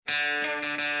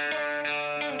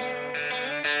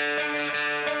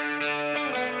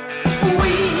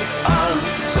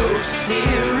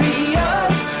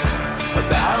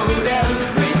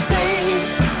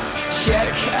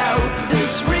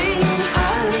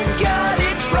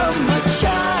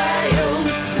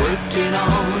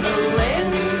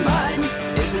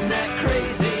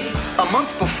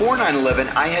before 9/11,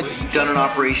 I had done an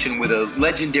operation with a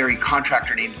legendary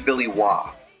contractor named Billy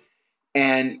Waugh.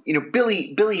 And,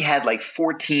 Billy had like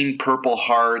 14 Purple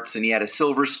Hearts, and he had a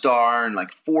Silver Star and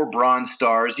like 4 Bronze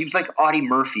Stars. He was like Audie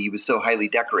Murphy. He was so highly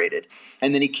decorated.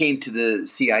 And then he came to the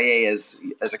CIA as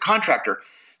a contractor.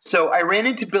 So I ran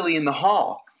into Billy in the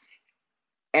hall,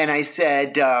 and I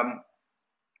said,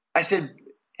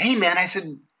 "Hey, man," I said,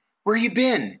 "where you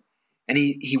been?" And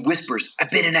he whispers, "I've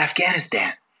been in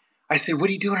Afghanistan." I said, "What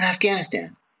are you doing in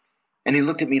Afghanistan?" And he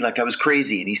looked at me like I was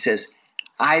crazy, and he says,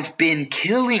 "I've been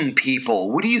killing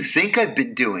people. What do you think I've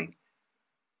been doing?"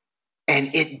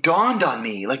 And it dawned on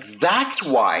me, like, that's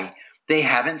why they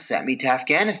haven't sent me to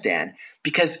Afghanistan,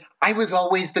 because I was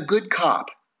always the good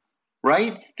cop,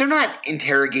 right? They're not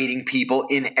interrogating people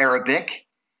in Arabic.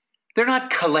 They're not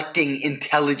collecting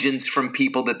intelligence from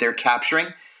people that they're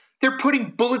capturing. They're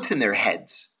putting bullets in their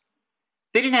heads.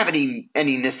 They didn't have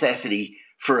any necessity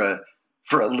for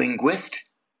a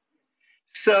linguist.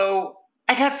 So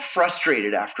I got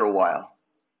frustrated after a while.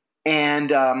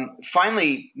 And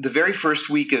finally, the very first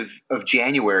week of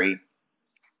January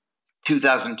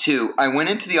 2002, I went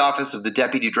into the office of the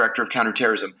Deputy Director of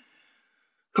Counterterrorism,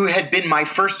 who had been my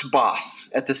first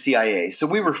boss at the CIA. So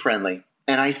we were friendly.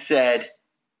 And I said,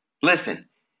 "Listen,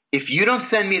 if you don't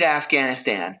send me to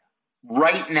Afghanistan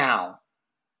right now,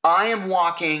 I am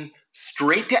walking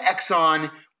straight to Exxon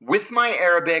with my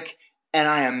Arabic, and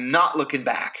I am not looking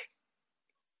back."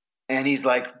 And he's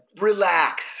like,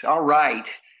 "Relax. All right.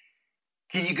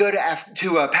 Can you go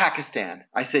to Pakistan?"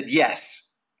 I said,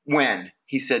 "Yes." "When?"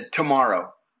 He said,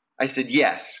 "Tomorrow." I said,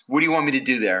 "Yes. What do you want me to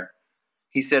do there?"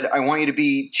 He said, "I want you to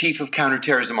be chief of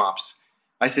counterterrorism ops."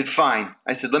 I said, "Fine."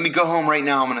 I said, "Let me go home right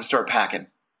now. I'm going to start packing."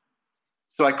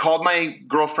 So I called my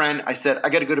girlfriend. I said, "I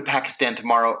got to go to Pakistan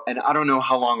tomorrow, and I don't know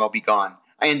how long I'll be gone."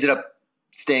 I ended up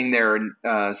staying there in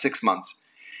 6 months.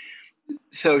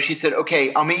 So she said,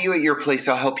 "Okay, I'll meet you at your place.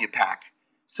 I'll help you pack."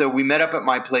 So we met up at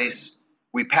my place.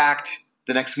 We packed.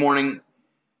 The next morning,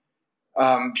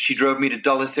 she drove me to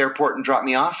Dulles Airport and dropped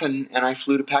me off, and I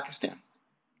flew to Pakistan.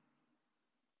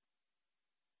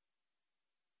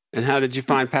 And how did you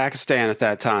find Pakistan at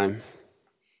that time?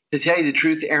 To tell you the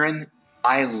truth, Aaron,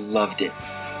 I loved it.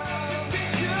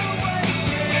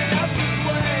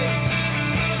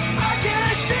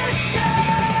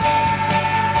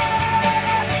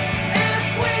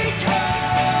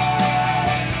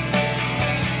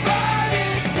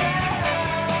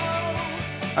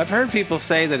 I've heard people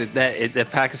say that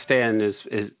Pakistan is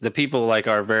the people like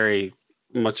are very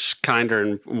much kinder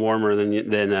and warmer than you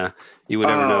would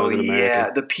ever know as an American. Yeah,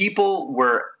 the people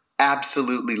were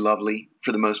absolutely lovely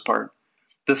for the most part.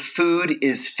 The food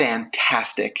is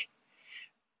fantastic.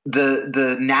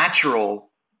 The natural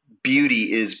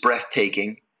beauty is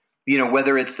breathtaking.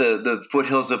 Whether it's the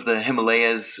foothills of the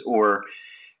Himalayas or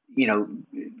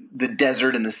the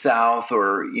desert in the south,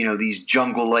 or these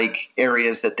jungle-like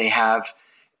areas that they have.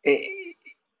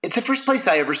 It's the first place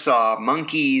I ever saw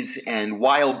monkeys and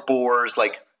wild boars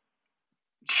like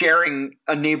sharing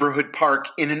a neighborhood park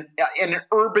in an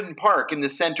urban park in the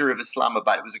center of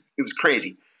Islamabad. It was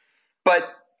crazy,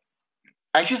 but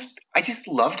I just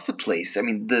loved the place. I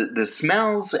mean, the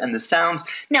smells and the sounds.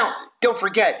 Now, don't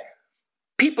forget,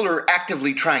 people are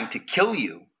actively trying to kill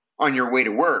you on your way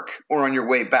to work or on your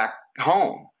way back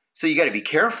home, so you got to be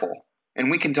careful.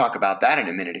 And we can talk about that in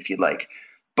a minute if you'd like.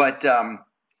 But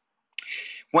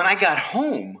when I got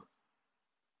home,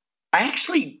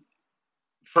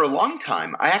 for a long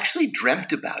time, I actually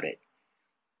dreamt about it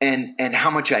and how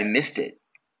much I missed it.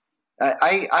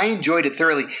 I enjoyed it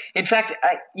thoroughly. In fact,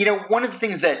 one of the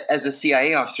things that as a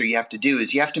CIA officer you have to do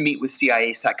is you have to meet with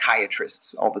CIA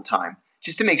psychiatrists all the time,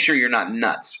 just to make sure you're not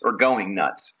nuts or going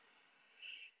nuts.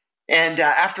 And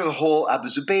after the whole Abu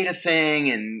Zubaydah thing,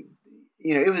 and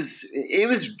it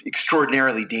was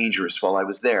extraordinarily dangerous while I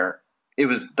was there. It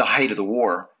was the height of the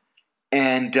war,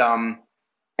 and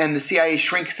the CIA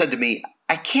shrink said to me,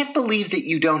 "I can't believe that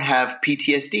you don't have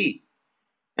PTSD."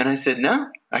 And I said,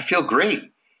 "No, I feel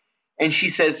great." And she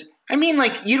says, "I mean,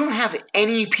 like, you don't have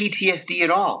any PTSD at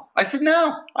all." I said,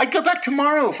 "No, I'd go back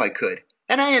tomorrow if I could."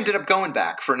 And I ended up going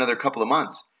back for another couple of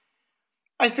months.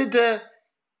 I said,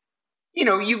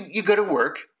 you go to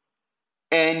work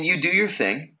and you do your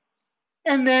thing,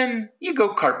 and then you go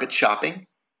carpet shopping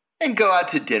and go out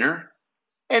to dinner.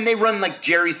 And they run like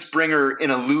Jerry Springer in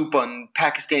a loop on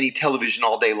Pakistani television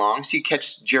all day long. So you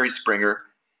catch Jerry Springer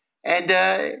and,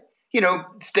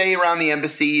 stay around the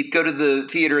embassy, go to the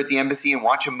theater at the embassy and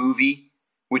watch a movie,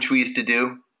 which we used to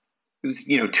do. It was,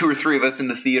 2 or 3 of us in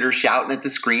the theater shouting at the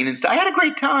screen and stuff. I had a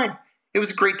great time. It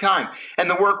was a great time. And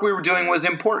the work we were doing was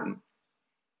important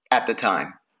at the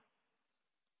time.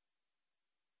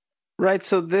 Right.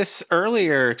 So this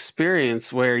earlier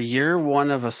experience where you're one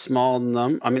of a small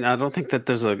number, I mean, I don't think that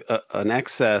there's an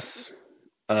excess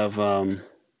of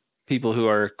people who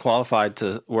are qualified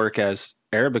to work as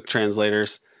Arabic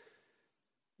translators.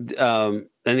 And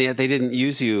yet they didn't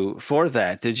use you for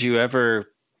that. Did you ever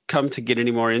come to get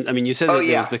any more I mean, you said Oh that it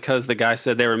was yeah, because the guy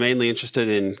said they were mainly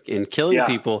interested in killing yeah.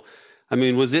 people. I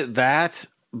mean, was it that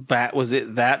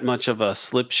much of a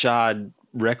slipshod,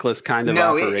 reckless kind of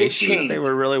No, it operation that they changed.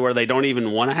 were really, where they don't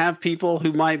even want to have people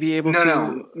who might be able No,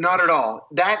 to? not at all.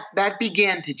 That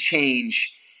began to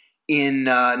change in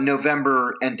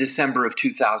November and December of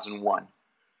 2001.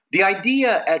 The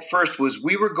idea at first was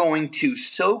we were going to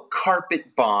so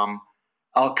carpet bomb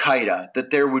Al Qaeda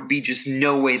that there would be just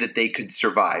no way that they could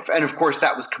survive. And of course,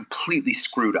 that was completely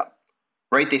screwed up,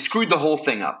 right? They screwed the whole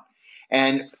thing up.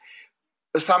 And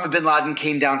Osama bin Laden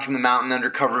came down from the mountain under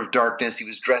cover of darkness. He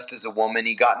was dressed as a woman.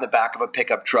 He got in the back of a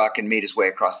pickup truck and made his way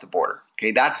across the border.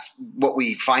 Okay, that's what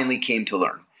we finally came to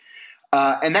learn.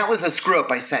 And that was a screw up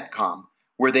by CENTCOM,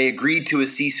 where they agreed to a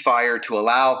ceasefire to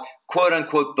allow, quote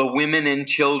unquote, the women and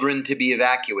children to be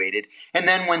evacuated. And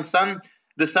then when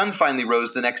the sun finally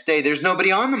rose the next day, there's nobody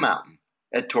on the mountain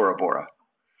at Tora Bora.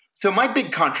 So my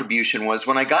big contribution was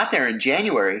when I got there in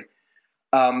January,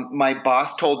 my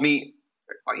boss told me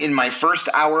in my first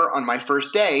hour on my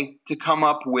first day to come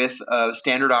up with a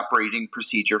standard operating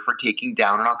procedure for taking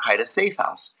down an Al Qaeda safe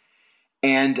house.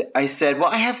 And I said, well,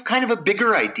 I have kind of a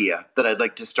bigger idea that I'd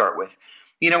like to start with.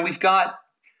 You know, we've got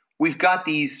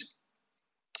these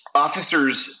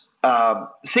officers,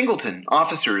 singleton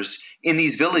officers in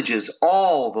these villages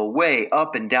all the way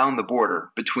up and down the border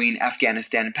between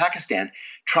Afghanistan and Pakistan,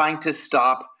 trying to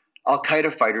stop Al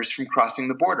Qaeda fighters from crossing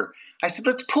the border. I said,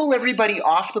 let's pull everybody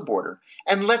off the border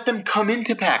and let them come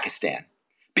into Pakistan,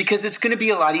 because it's going to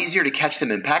be a lot easier to catch them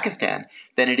in Pakistan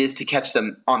than it is to catch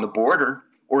them on the border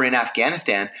or in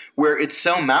Afghanistan, where it's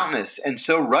so mountainous and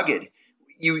so rugged.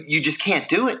 You just can't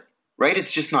do it, right?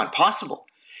 It's just not possible.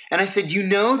 And I said, you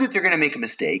know that they're going to make a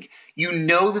mistake. You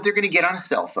know that they're going to get on a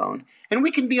cell phone, and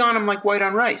we can be on them like white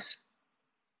on rice.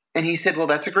 And he said, well,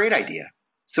 that's a great idea.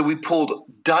 So we pulled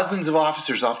dozens of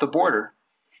officers off the border,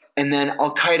 and then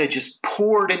Al Qaeda just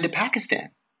poured into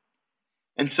Pakistan.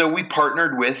 And so we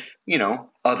partnered with,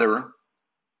 other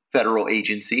federal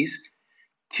agencies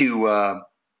to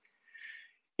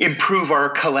improve our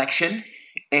collection.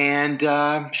 And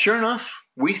sure enough,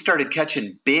 we started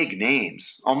catching big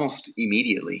names almost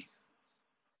immediately.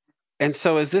 And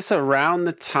so is this around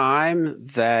the time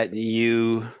that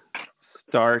you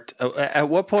start? At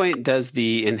what point does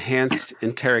the enhanced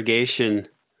interrogation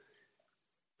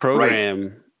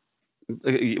program,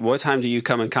 what time do you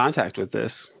come in contact with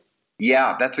this?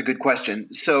 Yeah, that's a good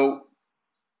question. So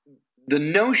the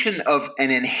notion of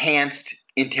an enhanced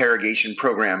interrogation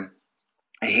program,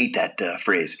 I hate that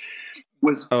phrase,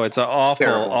 was it's an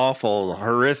awful,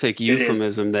 horrific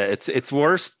euphemism. That it's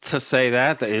worse to say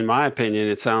that in my opinion.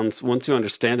 It sounds, once you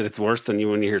understand it, it's worse than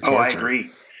when you hear torture. Oh, I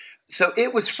agree. So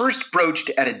it was first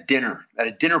broached at a dinner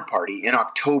party in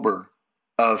October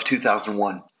of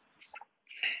 2001.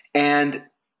 And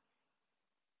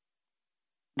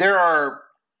there are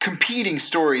competing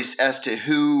stories as to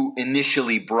who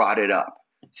initially brought it up.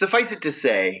 Suffice it to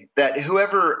say that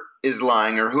whoever is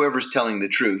lying or whoever's telling the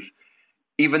truth,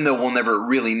 even though we'll never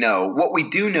really know, what we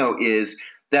do know is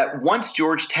that once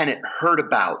George Tenet heard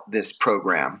about this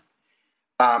program,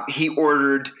 he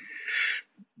ordered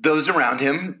those around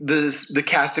him, the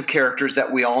cast of characters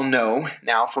that we all know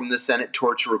now from the Senate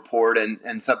torture report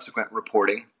and subsequent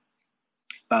reporting,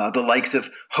 the likes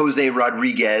of Jose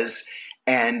Rodriguez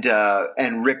and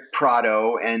Rick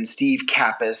Prado and Steve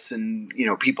Kappas and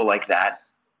people like that,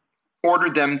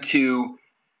 ordered them to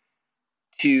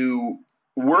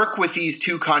work with these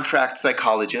two contract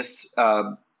psychologists,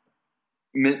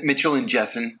 Mitchell and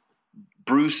Jessen,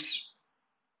 Bruce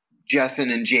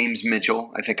Jessen and James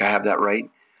Mitchell. I think I have that right.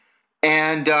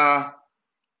 And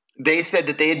they said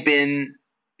that they had been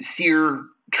SEER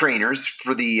trainers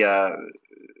for the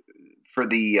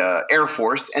Air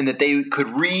Force, and that they could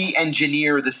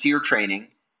re-engineer the SEER training,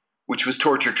 which was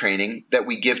torture training that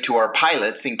we give to our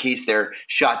pilots in case they're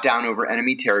shot down over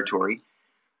enemy territory.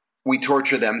 We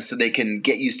torture them so they can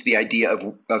get used to the idea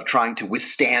of trying to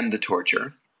withstand the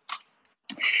torture.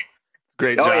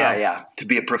 Great job. Oh, yeah. To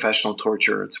be a professional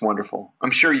torturer, it's wonderful.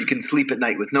 I'm sure you can sleep at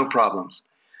night with no problems.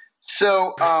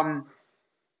 So,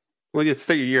 well,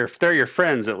 they're your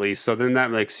friends at least, so then that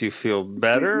makes you feel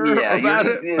better about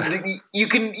it. You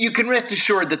can rest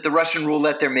assured that the Russian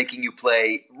roulette they're making you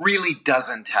play really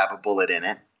doesn't have a bullet in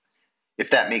it,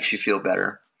 if that makes you feel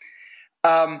better.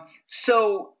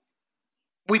 So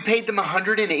we paid them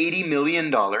 $180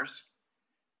 million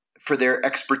for their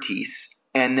expertise.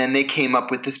 And then they came up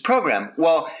with this program.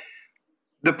 Well,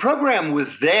 the program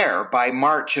was there by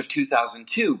March of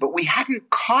 2002, but we hadn't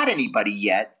caught anybody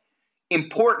yet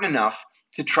important enough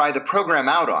to try the program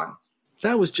out on.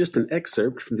 That was just an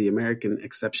excerpt from the American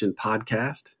Exception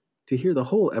podcast. To hear the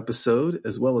whole episode,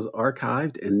 as well as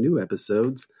archived and new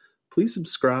episodes, please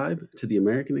subscribe to the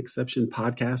American Exception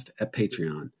podcast at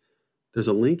Patreon. There's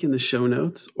a link in the show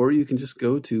notes, or you can just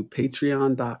go to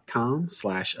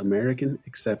patreon.com/American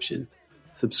Exception.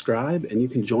 Subscribe and you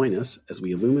can join us as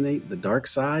we illuminate the dark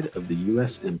side of the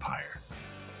U.S. empire.